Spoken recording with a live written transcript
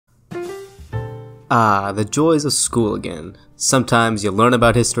Ah, the joys of school again. Sometimes you learn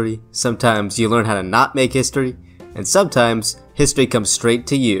about history, sometimes you learn how to not make history, and sometimes history comes straight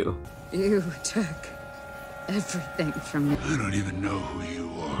to you. You took everything from me. I don't even know who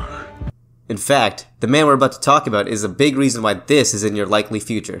you are. In fact, the man we're about to talk about is a big reason why this is in your likely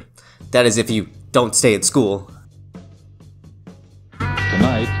future. That is if you don't stay at school.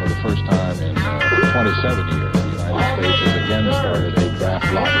 Tonight, for the first time in 27 years, the United States has again started a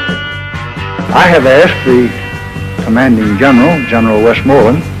draft lottery. I have asked the commanding general, General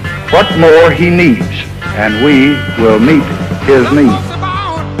Westmoreland, what more he needs, and we will meet his needs.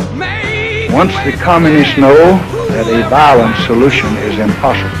 Once the communists know that a violent solution is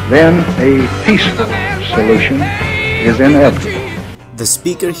impossible, then a peaceful solution is inevitable. The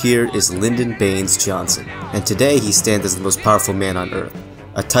speaker here is Lyndon Baines Johnson, and today he stands as the most powerful man on earth,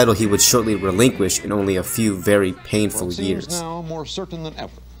 a title he would shortly relinquish in only a few very painful years. It seems now more certain than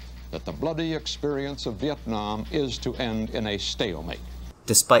ever that the bloody experience of Vietnam is to end in a stalemate.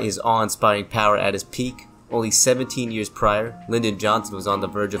 Despite his awe-inspiring power at his peak, only 17 years prior, Lyndon Johnson was on the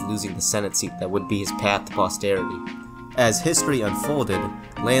verge of losing the Senate seat that would be his path to posterity. As history unfolded,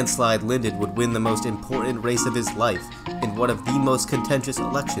 landslide Lyndon would win the most important race of his life in one of the most contentious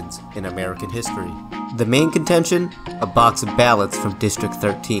elections in American history. The main contention? A box of ballots from District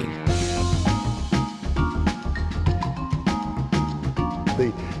 13.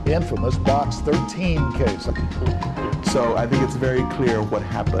 The infamous Box 13 case. So I think it's very clear what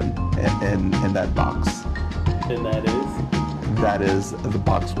happened in that box. And that is? That is, the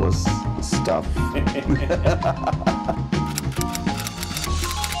box was stuffed.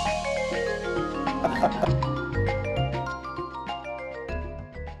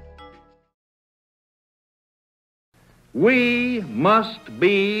 We must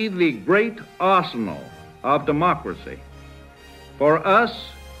be the great arsenal of democracy. For us,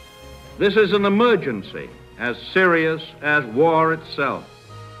 this is an emergency as serious as war itself.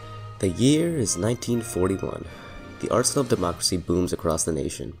 The year is 1941. The arsenal of democracy booms across the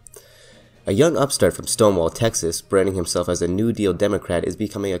nation. A young upstart from Stonewall, Texas, branding himself as a New Deal Democrat, is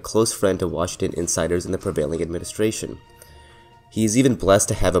becoming a close friend to Washington insiders in the prevailing administration. He is even blessed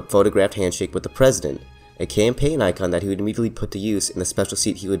to have a photographed handshake with the president, a campaign icon that he would immediately put to use in the special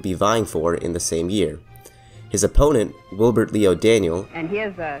seat he would be vying for in the same year. His opponent, Wilbert Leo Daniel, and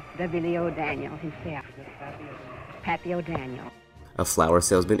here's W. Leo Daniel himself, Pappy O'Daniel, a flower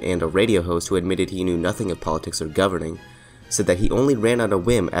salesman and a radio host who admitted he knew nothing of politics or governing, said that he only ran on a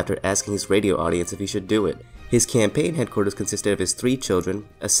whim after asking his radio audience if he should do it. His campaign headquarters consisted of his 3 children,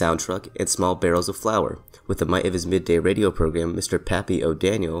 a sound truck, and small barrels of flour. With the might of his midday radio program, Mr. Pappy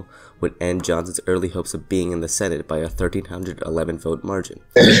O'Daniel would end Johnson's early hopes of being in the Senate by a 1,311 vote margin.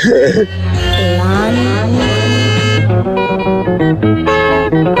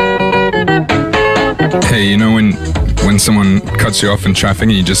 Hey, you know when someone cuts you off in traffic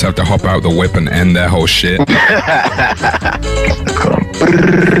and you just have to hop out the whip and end their whole shit?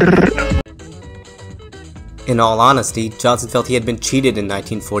 In all honesty, Johnson felt he had been cheated in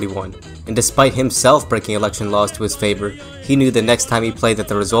 1941, and despite himself breaking election laws to his favor, he knew the next time he played that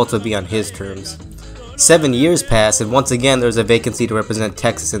the results would be on his terms. 7 years passed, and once again there was a vacancy to represent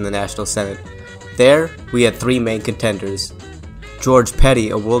Texas in the National Senate. There, we had 3 main contenders. George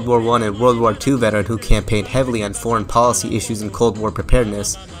Petty, a World War I and World War II veteran who campaigned heavily on foreign policy issues and Cold War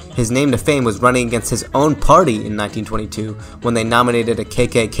preparedness. His claim to fame was running against his own party in 1922 when they nominated a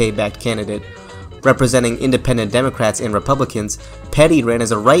KKK-backed candidate. Representing independent Democrats and Republicans, Petty ran as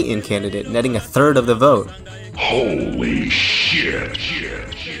a write-in candidate, netting 1/3 of the vote. Holy shit.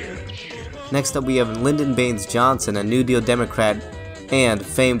 Next up we have Lyndon Baines Johnson, a New Deal Democrat and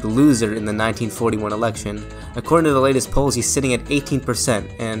famed loser in the 1941 election. According to the latest polls, he's sitting at 18%,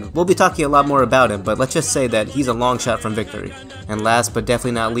 and we'll be talking a lot more about him, but let's just say that he's a long shot from victory. And last but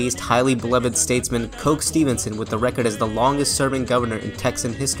definitely not least, highly beloved statesman Coke Stevenson, with the record as the longest serving governor in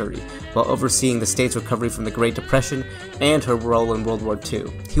Texan history, while overseeing the state's recovery from the Great Depression and her role in World War II.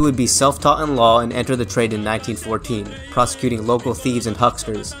 He would be self-taught in law and enter the trade in 1914, prosecuting local thieves and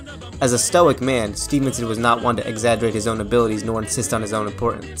hucksters. As a stoic man, Stevenson was not one to exaggerate his own abilities nor insist on his own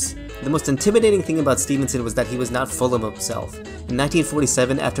importance. The most intimidating thing about Stevenson was that he was not full of himself. In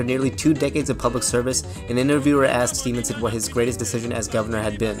 1947, after nearly 2 decades of public service, an interviewer asked Stevenson what his greatest decision as governor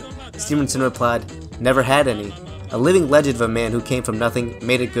had been. Stevenson replied, "Never had any." A living legend of a man who came from nothing,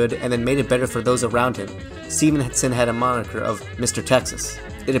 made it good, and then made it better for those around him. Stevenson had a moniker of Mr. Texas.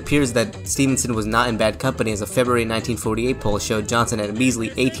 It appears that Stevenson was not in bad company, as a February 1948 poll showed Johnson at a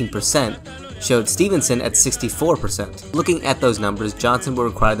measly 18%, showed Stevenson at 64%. Looking at those numbers, Johnson will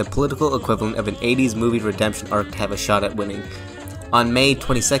require the political equivalent of an 80s movie redemption arc to have a shot at winning. On May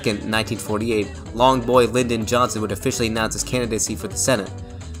 22, 1948, long boy Lyndon Johnson would officially announce his candidacy for the Senate.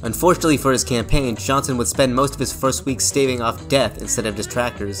 Unfortunately for his campaign, Johnson would spend most of his first week staving off death instead of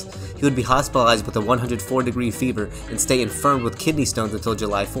distractors. He would be hospitalized with a 104-degree fever and stay infirmed with kidney stones until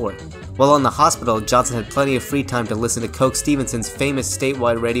July 4. While in the hospital, Johnson had plenty of free time to listen to Coke Stevenson's famous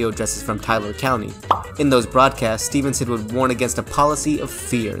statewide radio addresses from Tyler County. In those broadcasts, Stevenson would warn against a policy of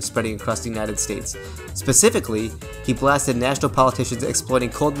fear spreading across the United States. Specifically, he blasted national politicians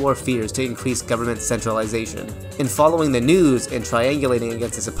exploiting Cold War fears to increase government centralization. In following the news and triangulating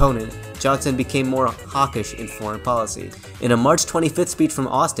against his opponent, Johnson became more hawkish in foreign policy. In a March 25th speech from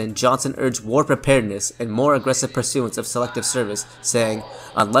Austin, Johnson urged war preparedness and more aggressive pursuance of selective service, saying,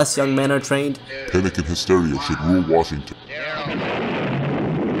 "Unless young men are trained, Panic and hysteria should rule Washington."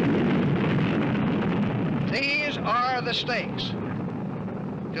 These are the stakes.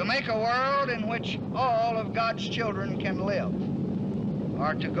 To make a world in which all of God's children can live,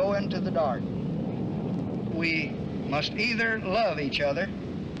 or to go into the dark. We must either love each other,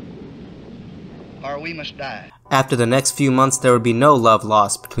 or we must die. After the next few months, there would be no love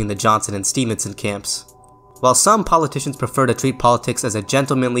lost between the Johnson and Stevenson camps. While some politicians prefer to treat politics as a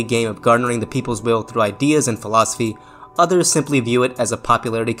gentlemanly game of garnering the people's will through ideas and philosophy, others simply view it as a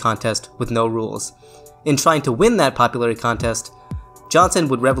popularity contest with no rules. In trying to win that popularity contest, Johnson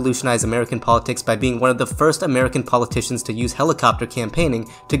would revolutionize American politics by being one of the first American politicians to use helicopter campaigning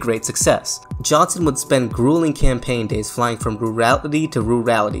to great success. Johnson would spend grueling campaign days flying from rurality to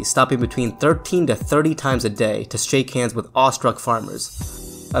rurality, stopping between 13 to 30 times a day to shake hands with awestruck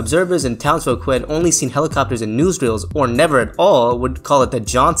farmers. Observers and townsfolk who had only seen helicopters in newsreels or never at all would call it the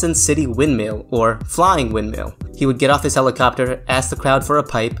Johnson City Windmill or Flying Windmill. He would get off his helicopter, ask the crowd for a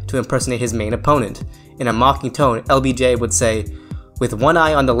pipe to impersonate his main opponent. In a mocking tone, LBJ would say, "With one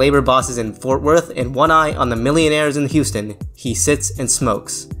eye on the labor bosses in Fort Worth and one eye on the millionaires in Houston, he sits and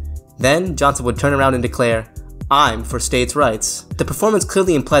smokes." Then Johnson would turn around and declare, "I'm for states' rights." The performance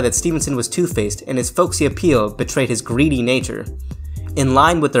clearly implied that Stevenson was two-faced and his folksy appeal betrayed his greedy nature. In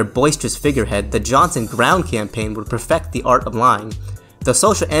line with their boisterous figurehead, the Johnson ground campaign would perfect the art of lying. The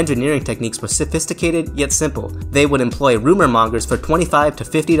social engineering techniques were sophisticated yet simple. They would employ rumor mongers for $25 to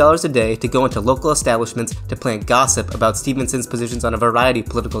 $50 a day to go into local establishments to plant gossip about Stevenson's positions on a variety of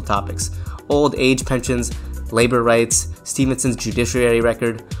political topics. Old age pensions, labor rights, Stevenson's judiciary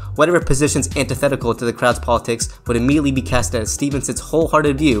record, whatever positions antithetical to the crowd's politics would immediately be cast as Stevenson's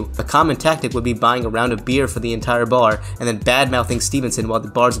wholehearted view. A common tactic would be buying a round of beer for the entire bar and then bad-mouthing Stevenson while the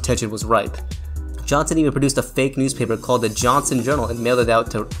bar's attention was ripe. Johnson even produced a fake newspaper called the Johnson Journal and mailed it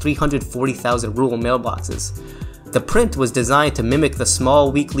out to 340,000 rural mailboxes. The print was designed to mimic the small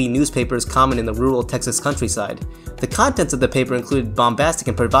weekly newspapers common in the rural Texas countryside. The contents of the paper included bombastic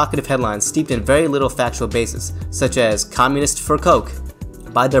and provocative headlines steeped in very little factual basis, such as "Communist for Coke."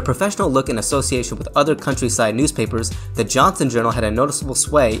 By their professional look and association with other countryside newspapers, the Johnson Journal had a noticeable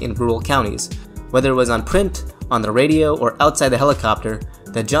sway in rural counties. Whether it was on print, on the radio, or outside the helicopter,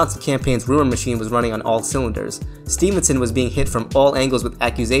 the Johnson campaign's rumor machine was running on all cylinders. Stevenson was being hit from all angles with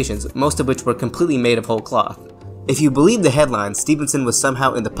accusations, most of which were completely made of whole cloth. If you believe the headlines, Stevenson was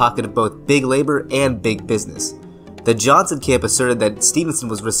somehow in the pocket of both big labor and big business. The Johnson camp asserted that Stevenson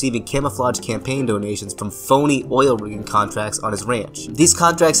was receiving camouflage campaign donations from phony oil rigging contracts on his ranch. These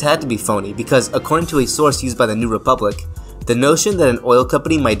contracts had to be phony because, according to a source used by the New Republic, the notion that an oil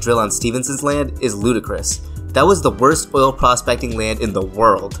company might drill on Stevenson's land is ludicrous. That was the worst oil prospecting land in the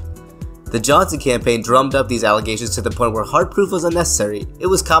world. The Johnson campaign drummed up these allegations to the point where hard proof was unnecessary. It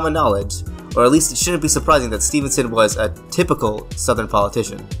was common knowledge, or at least it shouldn't be surprising that Stevenson was a typical Southern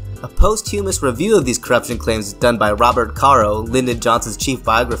politician. A posthumous review of these corruption claims done by Robert Caro, Lyndon Johnson's chief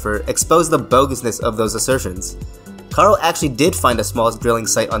biographer, exposed the bogusness of those assertions. Caro actually did find a small drilling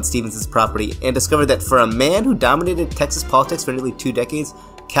site on Stevenson's property and discovered that for a man who dominated Texas politics for nearly 2 decades,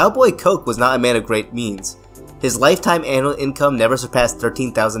 Cowboy Coke was not a man of great means. His lifetime annual income never surpassed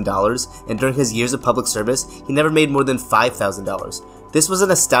 $13,000, and during his years of public service, he never made more than $5,000. This was an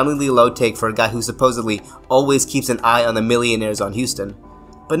astoundingly low take for a guy who supposedly always keeps an eye on the millionaires on Houston.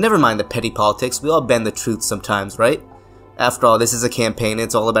 But never mind the petty politics, we all bend the truth sometimes, right? After all, this is a campaign and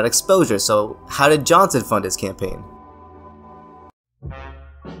it's all about exposure, so how did Johnson fund his campaign?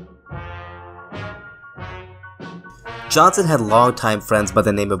 Johnson had longtime friends by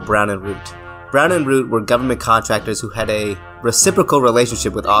the name of Brown and Root. Brown and Root were government contractors who had a reciprocal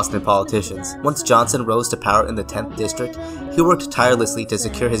relationship with Austin politicians. Once Johnson rose to power in the 10th District, he worked tirelessly to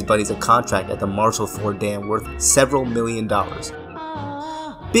secure his buddies a contract at the Marshall Ford Dam worth several $1,000,000.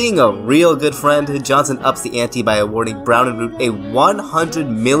 Being a real good friend, Johnson ups the ante by awarding Brown and Root a $100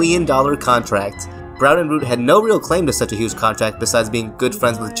 million contract Brown and Root had no real claim to such a huge contract besides being good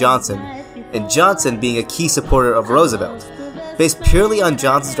friends with Johnson, and Johnson being a key supporter of Roosevelt. Based purely on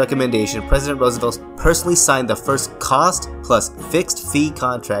Johnson's recommendation, President Roosevelt personally signed the first cost plus fixed fee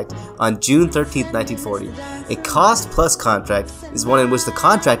contract on June 13, 1940. A cost plus contract is one in which the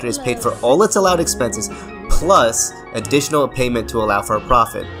contractor is paid for all its allowed expenses plus additional payment to allow for a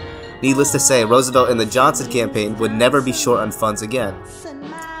profit. Needless to say, Roosevelt and the Johnson campaign would never be short on funds again.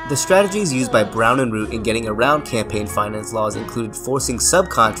 The strategies used by Brown and Root in getting around campaign finance laws included forcing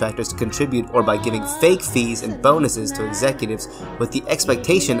subcontractors to contribute or by giving fake fees and bonuses to executives with the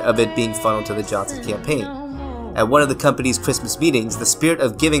expectation of it being funneled to the Johnson campaign. At one of the company's Christmas meetings, the spirit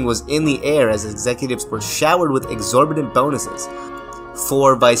of giving was in the air as executives were showered with exorbitant bonuses.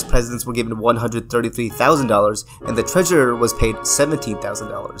 4 vice presidents were given $133,000 and the treasurer was paid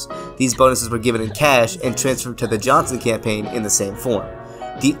 $17,000. These bonuses were given in cash and transferred to the Johnson campaign in the same form.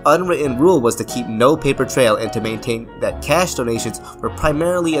 The unwritten rule was to keep no paper trail and to maintain that cash donations were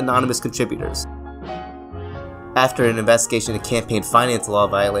primarily anonymous contributors. After an investigation of campaign finance law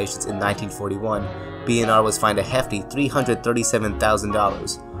violations in 1941, B&R was fined a hefty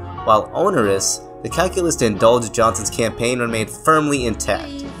 $337,000. While onerous, the calculus to indulge Johnson's campaign remained firmly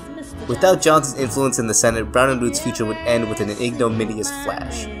intact. Without Johnson's influence in the Senate, Brown and Root's future would end with an ignominious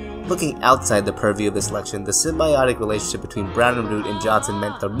flash. Looking outside the purview of this election, the symbiotic relationship between Brown and Root and Johnson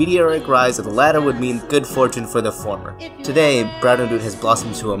meant the meteoric rise of the latter would mean good fortune for the former. Today, Brown and Root has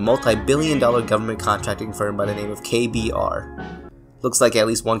blossomed into a multi-billion-dollar government contracting firm by the name of KBR. Looks like at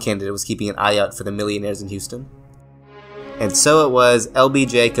least one candidate was keeping an eye out for the millionaires in Houston. And so it was,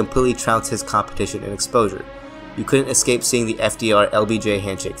 LBJ completely trounced his competition in exposure. You couldn't escape seeing the FDR-LBJ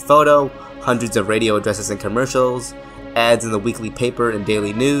handshake photo, hundreds of radio addresses and commercials, ads in the weekly paper and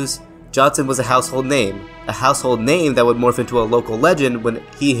daily news. Johnson was a household name that would morph into a local legend when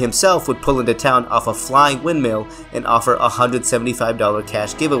he himself would pull into town off a flying windmill and offer $175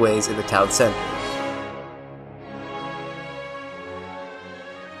 cash giveaways in the town center.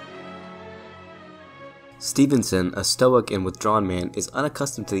 Stevenson, a stoic and withdrawn man, is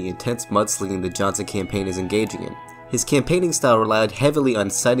unaccustomed to the intense mudslinging the Johnson campaign is engaging in. His campaigning style relied heavily on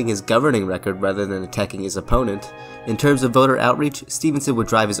citing his governing record rather than attacking his opponent. In terms of voter outreach, Stevenson would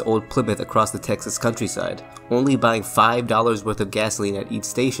drive his old Plymouth across the Texas countryside, only buying $5 worth of gasoline at each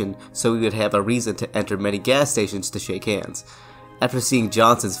station so he would have a reason to enter many gas stations to shake hands. After seeing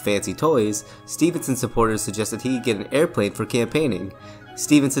Johnson's fancy toys, Stevenson supporters suggested he get an airplane for campaigning.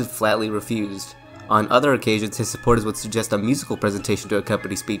 Stevenson flatly refused. On other occasions, his supporters would suggest a musical presentation to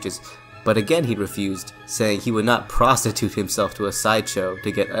accompany speeches, but again he refused, saying he would not prostitute himself to a sideshow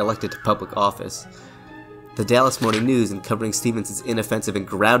to get elected to public office. The Dallas Morning News, in covering Stevenson's inoffensive and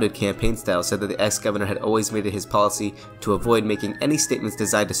grounded campaign style, said that the ex-governor had always made it his policy to avoid making any statements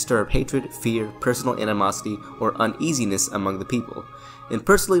designed to stir up hatred, fear, personal animosity, or uneasiness among the people. In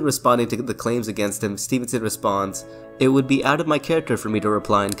personally responding to the claims against him, Stevenson responds, "It would be out of my character for me to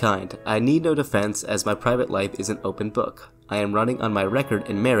reply in kind. I need no defense, as my private life is an open book. I am running on my record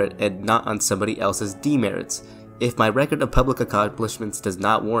and merit and not on somebody else's demerits. If my record of public accomplishments does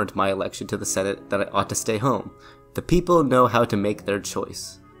not warrant my election to the Senate, then I ought to stay home. The people know how to make their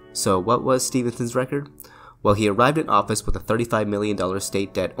choice." So what was Stevenson's record? Well, he arrived in office with a $35 million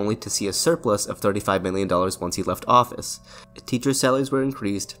state debt, only to see a surplus of $35 million once he left office. Teachers' salaries were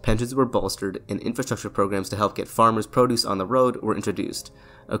increased, pensions were bolstered, and infrastructure programs to help get farmers' produce on the road were introduced.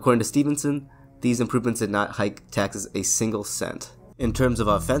 According to Stevenson, these improvements did not hike taxes a single cent. In terms of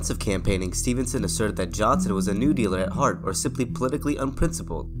offensive campaigning, Stevenson asserted that Johnson was a New Dealer at heart or simply politically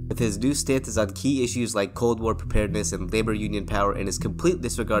unprincipled. With his new stances on key issues like Cold War preparedness and labor union power and his complete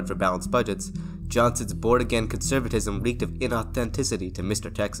disregard for balanced budgets, Johnson's born-again conservatism reeked of inauthenticity to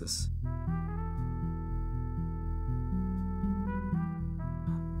Mr. Texas.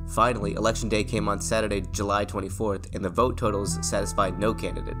 Finally, Election Day came on Saturday, July 24th, and the vote totals satisfied no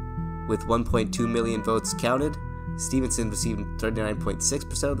candidate. With 1.2 million votes counted, Stevenson received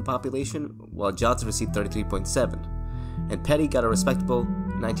 39.6% of the population, while Johnson received 33.7%, and Petty got a respectable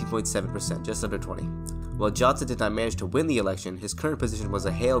 19.7%, just under 20. While Johnson did not manage to win the election, his current position was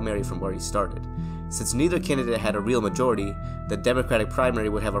a Hail Mary from where he started. Since neither candidate had a real majority, the Democratic primary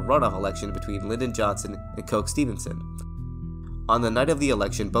would have a runoff election between Lyndon Johnson and Coke Stevenson. On the night of the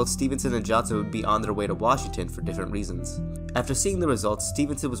election, both Stevenson and Johnson would be on their way to Washington for different reasons. After seeing the results,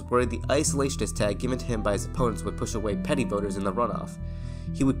 Stevenson was worried the isolationist tag given to him by his opponents would push away Petty voters in the runoff.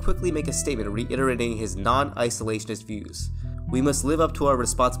 He would quickly make a statement reiterating his non-isolationist views. "We must live up to our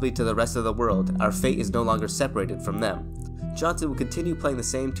responsibility to the rest of the world. Our fate is no longer separated from them." Johnson would continue playing the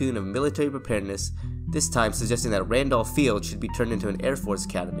same tune of military preparedness this time suggesting that Randolph Field should be turned into an Air Force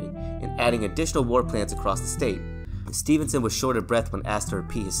Academy, and adding additional war plans across the state. Stevenson was short of breath when asked to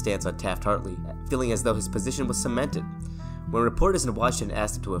repeat his stance on Taft-Hartley, feeling as though his position was cemented. When reporters in Washington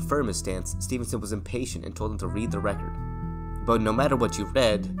asked him to affirm his stance, Stevenson was impatient and told him to read the record. But no matter what you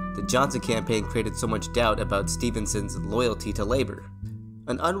read, the Johnson campaign created so much doubt about Stevenson's loyalty to labor.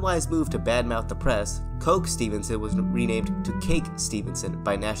 An unwise move to badmouth the press, Coke Stevenson was renamed to Cake Stevenson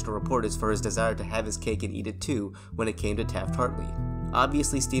by national reporters for his desire to have his cake and eat it too when it came to Taft-Hartley.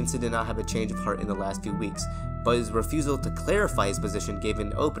 Obviously, Stevenson did not have a change of heart in the last few weeks, but his refusal to clarify his position gave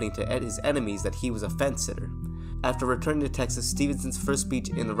an opening to his enemies that he was a fence-sitter. After returning to Texas, Stevenson's first speech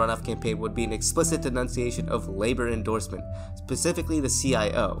in the runoff campaign would be an explicit denunciation of labor endorsement, specifically the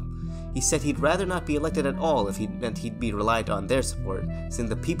CIO. He said he'd rather not be elected at all if he meant he'd be reliant on their support, since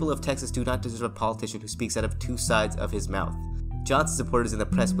the people of Texas do not deserve a politician who speaks out of two sides of his mouth. Johnson supporters in the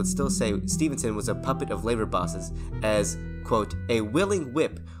press would still say Stevenson was a puppet of labor bosses as, quote, a willing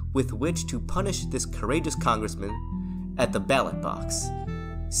whip with which to punish this courageous congressman at the ballot box.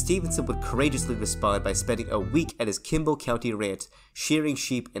 Stevenson would courageously respond by spending a week at his Kimball County ranch, shearing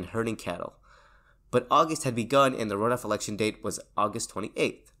sheep and herding cattle. But August had begun and the runoff election date was August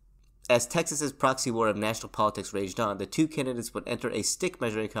 28th. As Texas's proxy war of national politics raged on, the two candidates would enter a stick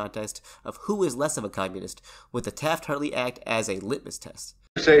measuring contest of who is less of a communist, with the Taft-Hartley Act as a litmus test.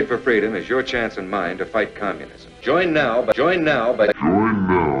 Crusade for freedom is your chance and mine to fight communism. Join now by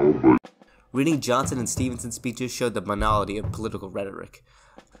Reading Johnson and Stevenson's speeches showed the banality of political rhetoric.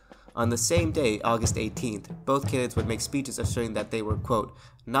 On the same day, August 18th, both candidates would make speeches assuring that they were, quote,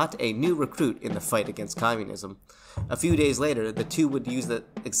 not a new recruit in the fight against communism. A few days later, the two would use the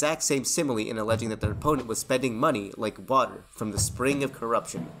exact same simile in alleging that their opponent was spending money like water from the spring of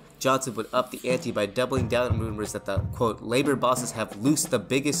corruption. Johnson would up the ante by doubling down on rumors that the, quote, labor bosses have loosed the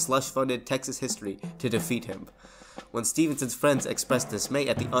biggest slush-funded Texas history to defeat him. When Stevenson's friends expressed dismay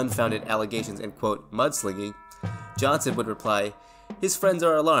at the unfounded allegations and, quote, mudslinging, Johnson would reply, his friends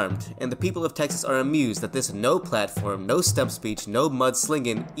are alarmed, and the people of Texas are amused that this no platform, no stump speech, no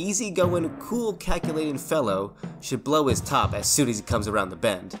mudslinging, easy-going, cool calculating fellow should blow his top as soon as he comes around the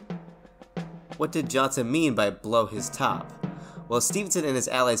bend. What did Johnson mean by blow his top? Well, Stevenson and his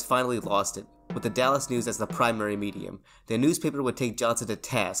allies finally lost it. With the Dallas News as the primary medium, the newspaper would take Johnson to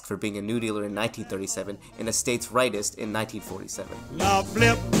task for being a New Dealer in 1937 and a state's rightist in 1947. Now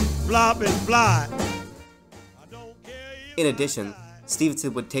flip, flop, and fly. In addition,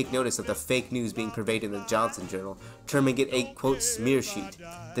 Stevenson would take notice of the fake news being purveyed in the Johnson Journal, terming it a, quote, smear sheet.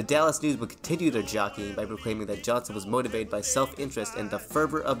 The Dallas News would continue their jockeying by proclaiming that Johnson was motivated by self-interest and the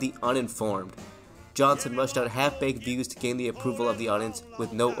fervor of the uninformed. Johnson rushed out half-baked views to gain the approval of the audience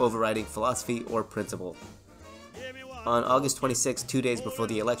with no overriding philosophy or principle. On August 26, 2 days before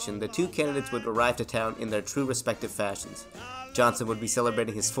the election, the two candidates would arrive to town in their true respective fashions. Johnson would be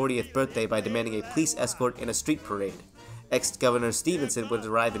celebrating his 40th birthday by demanding a police escort in a street parade. Ex-Governor Stevenson would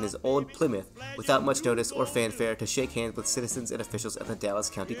arrive in his old Plymouth without much notice or fanfare to shake hands with citizens and officials at the Dallas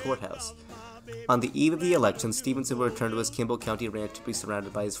County Courthouse. On the eve of the election, Stevenson would return to his Kimball County ranch to be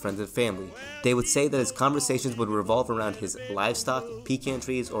surrounded by his friends and family. They would say that his conversations would revolve around his livestock, pecan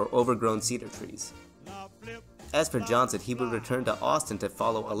trees, or overgrown cedar trees. As for Johnson, he would return to Austin to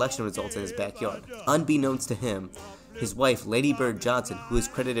follow election results in his backyard. Unbeknownst to him, his wife, Lady Bird Johnson, who is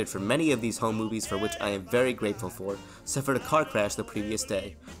credited for many of these home movies for which I am very grateful for, suffered a car crash the previous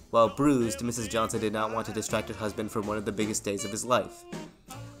day. While bruised, Mrs. Johnson did not want to distract her husband from one of the biggest days of his life.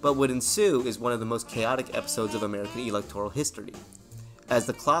 But what ensue is one of the most chaotic episodes of American electoral history. As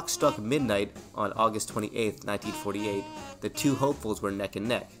the clock struck midnight on August 28, 1948, the two hopefuls were neck and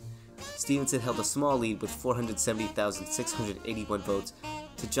neck. Stevenson held a small lead with 470,681 votes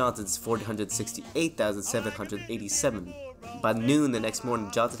to Johnson's 468,787. By noon the next morning,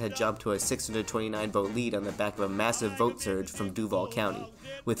 Johnson had jumped to a 629-vote lead on the back of a massive vote surge from Duval County,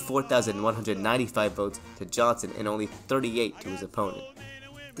 with 4,195 votes to Johnson and only 38 to his opponent.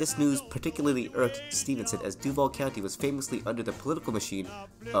 This news particularly irked Stevenson, as Duval County was famously under the political machine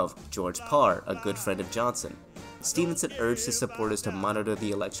of George Parr, a good friend of Johnson. Stevenson urged his supporters to monitor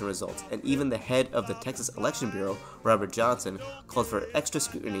the election results, and even the head of the Texas Election Bureau, Robert Johnson, called for extra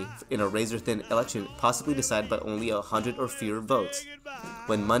scrutiny in a razor-thin election possibly decided by only 100 or fewer votes.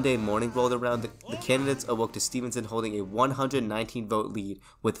 When Monday morning rolled around, the candidates awoke to Stevenson holding a 119-vote lead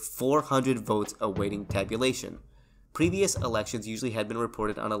with 400 votes awaiting tabulation. Previous elections usually had been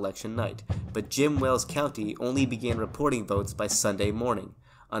reported on election night, but Jim Wells County only began reporting votes by Sunday morning.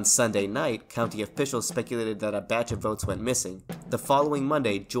 On Sunday night, county officials speculated that a batch of votes went missing. The following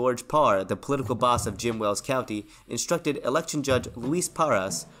Monday, George Parr, the political boss of Jim Wells County, instructed election judge Luis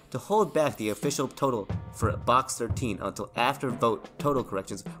Parras to hold back the official total for Box 13 until after vote total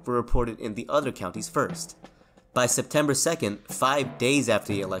corrections were reported in the other counties first. By September 2nd, 5 days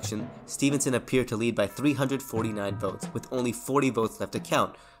after the election, Stevenson appeared to lead by 349 votes, with only 40 votes left to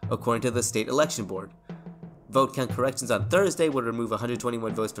count, according to the state election board. Vote count corrections on Thursday would remove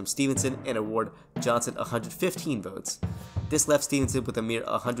 121 votes from Stevenson and award Johnson 115 votes. This left Stevenson with a mere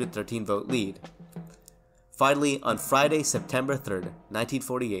 113 vote lead. Finally, on Friday, September 3rd,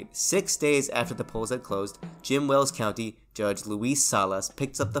 1948, 6 days after the polls had closed, Jim Wells County Judge Luis Salas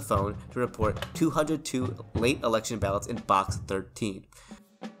picks up the phone to report 202 late election ballots in Box 13.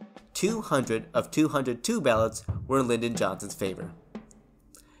 200 of 202 ballots were in Lyndon Johnson's favor.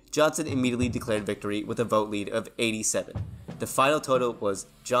 Johnson immediately declared victory with a vote lead of 87. The final total was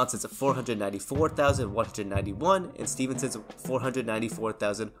Johnson's 494,191 and Stevenson's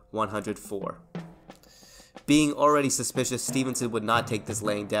 494,104. Being already suspicious, Stevenson would not take this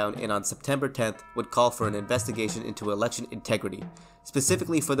laying down and on September 10th would call for an investigation into election integrity,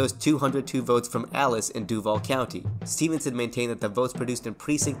 specifically for those 202 votes from Alice in Duval County. Stevenson maintained that the votes produced in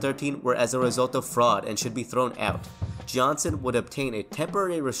Precinct 13 were as a result of fraud and should be thrown out. Johnson would obtain a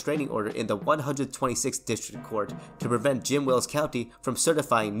temporary restraining order in the 126th District Court to prevent Jim Wells County from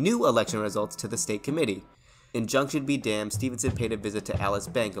certifying new election results to the state committee. Injunction be damned, Stevenson paid a visit to Alice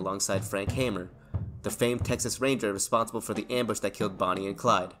Bank alongside Frank Hamer, the famed Texas Ranger responsible for the ambush that killed Bonnie and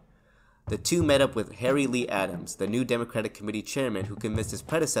Clyde. The two met up with Harry Lee Adams, the new Democratic Committee chairman who convinced his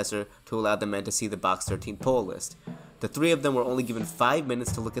predecessor to allow the men to see the Box 13 poll list. The three of them were only given 5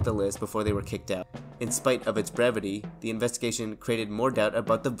 minutes to look at the list before they were kicked out. In spite of its brevity, the investigation created more doubt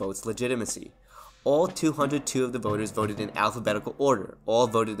about the vote's legitimacy. All 202 of the voters voted in alphabetical order, all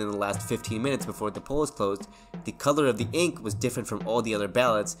voted in the last 15 minutes before the polls closed, the color of the ink was different from all the other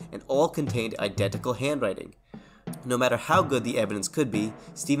ballots, and all contained identical handwriting. No matter how good the evidence could be,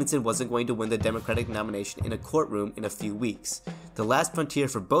 Stevenson wasn't going to win the Democratic nomination in a courtroom in a few weeks. The last frontier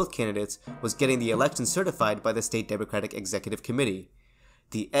for both candidates was getting the election certified by the State Democratic Executive Committee.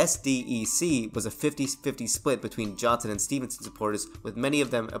 The SDEC was a 50-50 split between Johnson and Stevenson supporters, with many of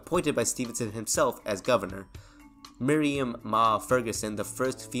them appointed by Stevenson himself as governor. Miriam Ma Ferguson, the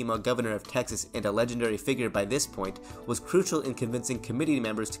first female governor of Texas and a legendary figure by this point, was crucial in convincing committee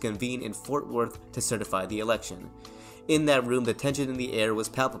members to convene in Fort Worth to certify the election. In that room, the tension in the air was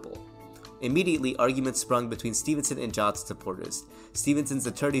palpable. Immediately, arguments sprung between Stevenson and Johnson supporters. Stevenson's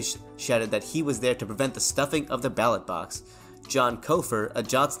attorney shouted that he was there to prevent the stuffing of the ballot box. John Cofer, a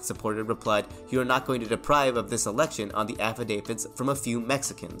Johnson supporter, replied, "You are not going to deprive of this election on the affidavits from a few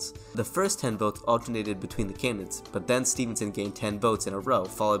Mexicans." The first 10 votes alternated between the candidates, but then Stevenson gained 10 votes in a row,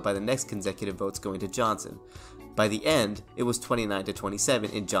 followed by the next consecutive votes going to Johnson. By the end, it was 29 to 27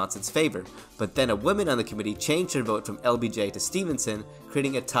 in Johnson's favor, but then a woman on the committee changed her vote from LBJ to Stevenson,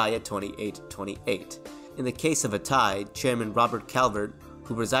 creating a tie at 28-28. In the case of a tie, Chairman Robert Calvert,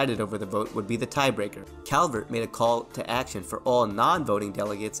 who presided over the vote, would be the tiebreaker. Calvert made a call to action for all non-voting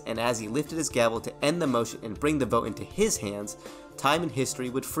delegates, and as he lifted his gavel to end the motion and bring the vote into his hands, time and history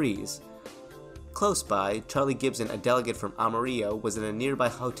would freeze. Close by, Charlie Gibson, a delegate from Amarillo, was in a nearby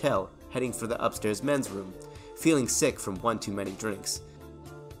hotel, heading for the upstairs men's room, feeling sick from one too many drinks.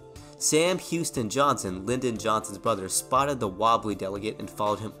 Sam Houston Johnson, Lyndon Johnson's brother, spotted the wobbly delegate and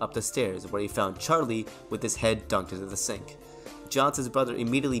followed him up the stairs, where he found Charlie with his head dunked into the sink. Johnson's brother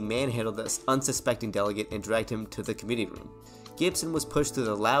immediately manhandled the unsuspecting delegate and dragged him to the committee room. Gibson was pushed through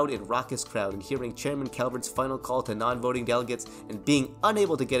the loud and raucous crowd, and hearing Chairman Calvert's final call to non-voting delegates and being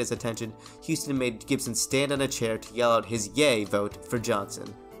unable to get his attention, Houston made Gibson stand on a chair to yell out his yay vote for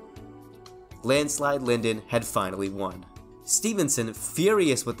Johnson. Landslide Lyndon had finally won. Stevenson,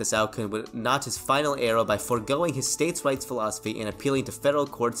 furious with this outcome, would notch his final arrow by foregoing his states' rights philosophy and appealing to federal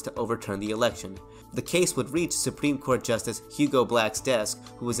courts to overturn the election. The case would reach Supreme Court Justice Hugo Black's desk,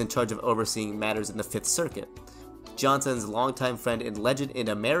 who was in charge of overseeing matters in the Fifth Circuit. Johnson's longtime friend and legend in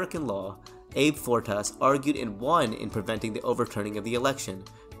American law, Abe Fortas, argued and won in preventing the overturning of the election.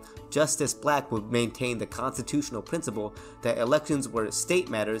 Justice Black would maintain the constitutional principle that elections were state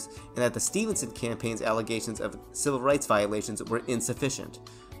matters and that the Stevenson campaign's allegations of civil rights violations were insufficient.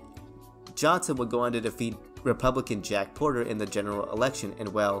 Johnson would go on to defeat Republican Jack Porter in the general election,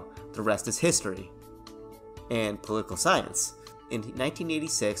 and well, the rest is history. And political science. In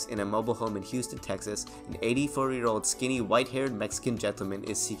 1986, in a mobile home in Houston, Texas, an 84-year-old skinny white-haired Mexican gentleman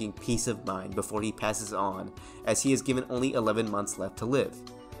is seeking peace of mind before he passes on, as he is given only 11 months left to live.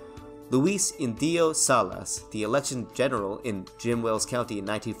 Luis Indio Salas, the election general in Jim Wells County in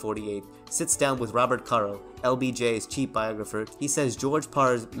 1948, sits down with Robert Caro, LBJ's chief biographer. He says George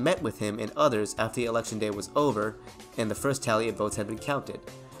Parr met with him and others after the election day was over and the first tally of votes had been counted.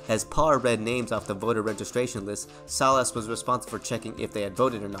 As Parr read names off the voter registration list, Salas was responsible for checking if they had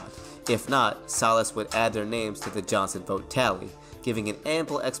voted or not. If not, Salas would add their names to the Johnson vote tally, giving an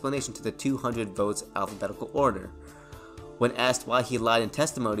ample explanation to the 200 votes alphabetical order. When asked why he lied in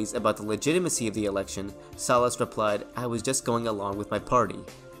testimonies about the legitimacy of the election, Salas replied, "I was just going along with my party."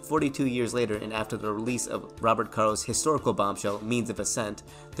 42 years later, and after the release of Robert Caro's historical bombshell, Means of Ascent,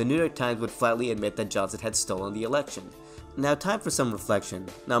 the New York Times would flatly admit that Johnson had stolen the election. Now time for some reflection.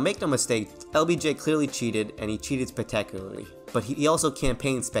 Now make no mistake, LBJ clearly cheated, and he cheated spectacularly. But he also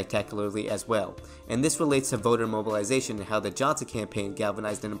campaigned spectacularly as well, and this relates to voter mobilization and how the Johnson campaign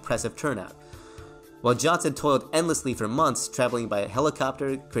galvanized an impressive turnout. While Johnson toiled endlessly for months, traveling by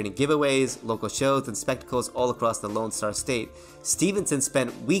helicopter, creating giveaways, local shows, and spectacles all across the Lone Star State, Stevenson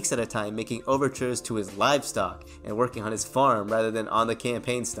spent weeks at a time making overtures to his livestock and working on his farm rather than on the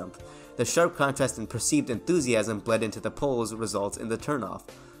campaign stump. The sharp contrast in perceived enthusiasm bled into the polls results in the turnoff.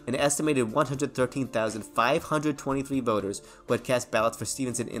 An estimated 113,523 voters who had cast ballots for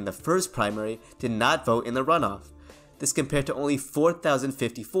Stevenson in the first primary did not vote in the runoff. This compared to only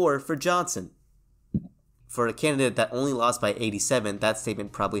 4,054 for Johnson. For a candidate that only lost by 87, that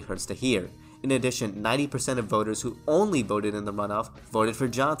statement probably hurts to hear. In addition, 90% of voters who only voted in the runoff voted for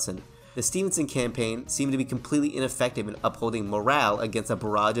Johnson. The Stevenson campaign seemed to be completely ineffective in upholding morale against a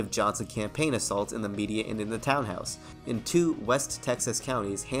barrage of Johnson campaign assaults in the media and in the townhouse. In two West Texas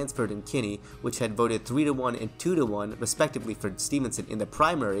counties, Hansford and Kinney, which had voted 3-1 and 2-1 respectively for Stevenson in the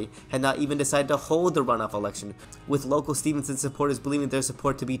primary, had not even decided to hold the runoff election, with local Stevenson supporters believing their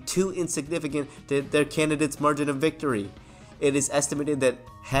support to be too insignificant to their candidate's margin of victory. It is estimated that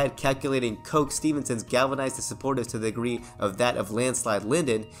had calculating Coke Stevenson's galvanized the supporters to the degree of that of landslide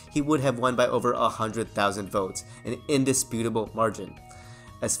Lyndon, he would have won by over 100,000 votes, an indisputable margin.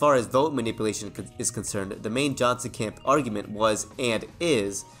 As far as vote manipulation is concerned, the main Johnson camp argument was, and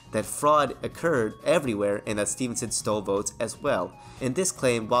is, that fraud occurred everywhere and that Stevenson stole votes as well. And this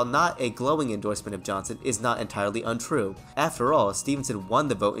claim, while not a glowing endorsement of Johnson, is not entirely untrue. After all, Stevenson won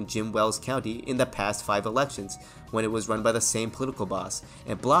the vote in Jim Wells County in the past 5 elections, when it was run by the same political boss,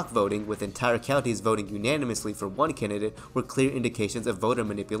 and block voting, with entire counties voting unanimously for one candidate, were clear indications of voter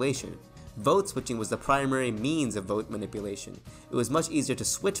manipulation. Vote switching was the primary means of vote manipulation. It was much easier to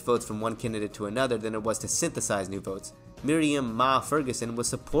switch votes from one candidate to another than it was to synthesize new votes. Miriam Ma Ferguson was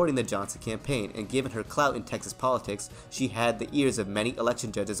supporting the Johnson campaign, and given her clout in Texas politics, she had the ears of many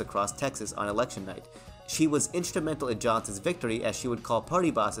election judges across Texas on election night. She was instrumental in Johnson's victory, as she would call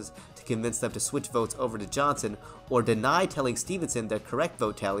party bosses to convince them to switch votes over to Johnson or deny telling Stevenson their correct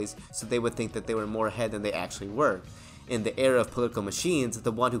vote tallies so they would think that they were more ahead than they actually were. In the era of political machines,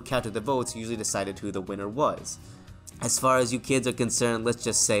 the one who counted the votes usually decided who the winner was. As far as you kids are concerned, let's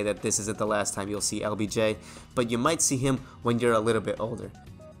just say that this isn't the last time you'll see LBJ, but you might see him when you're a little bit older.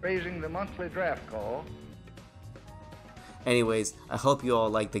 Raising the monthly draft call. Anyways, I hope you all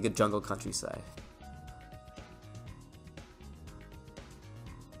like the good jungle countryside.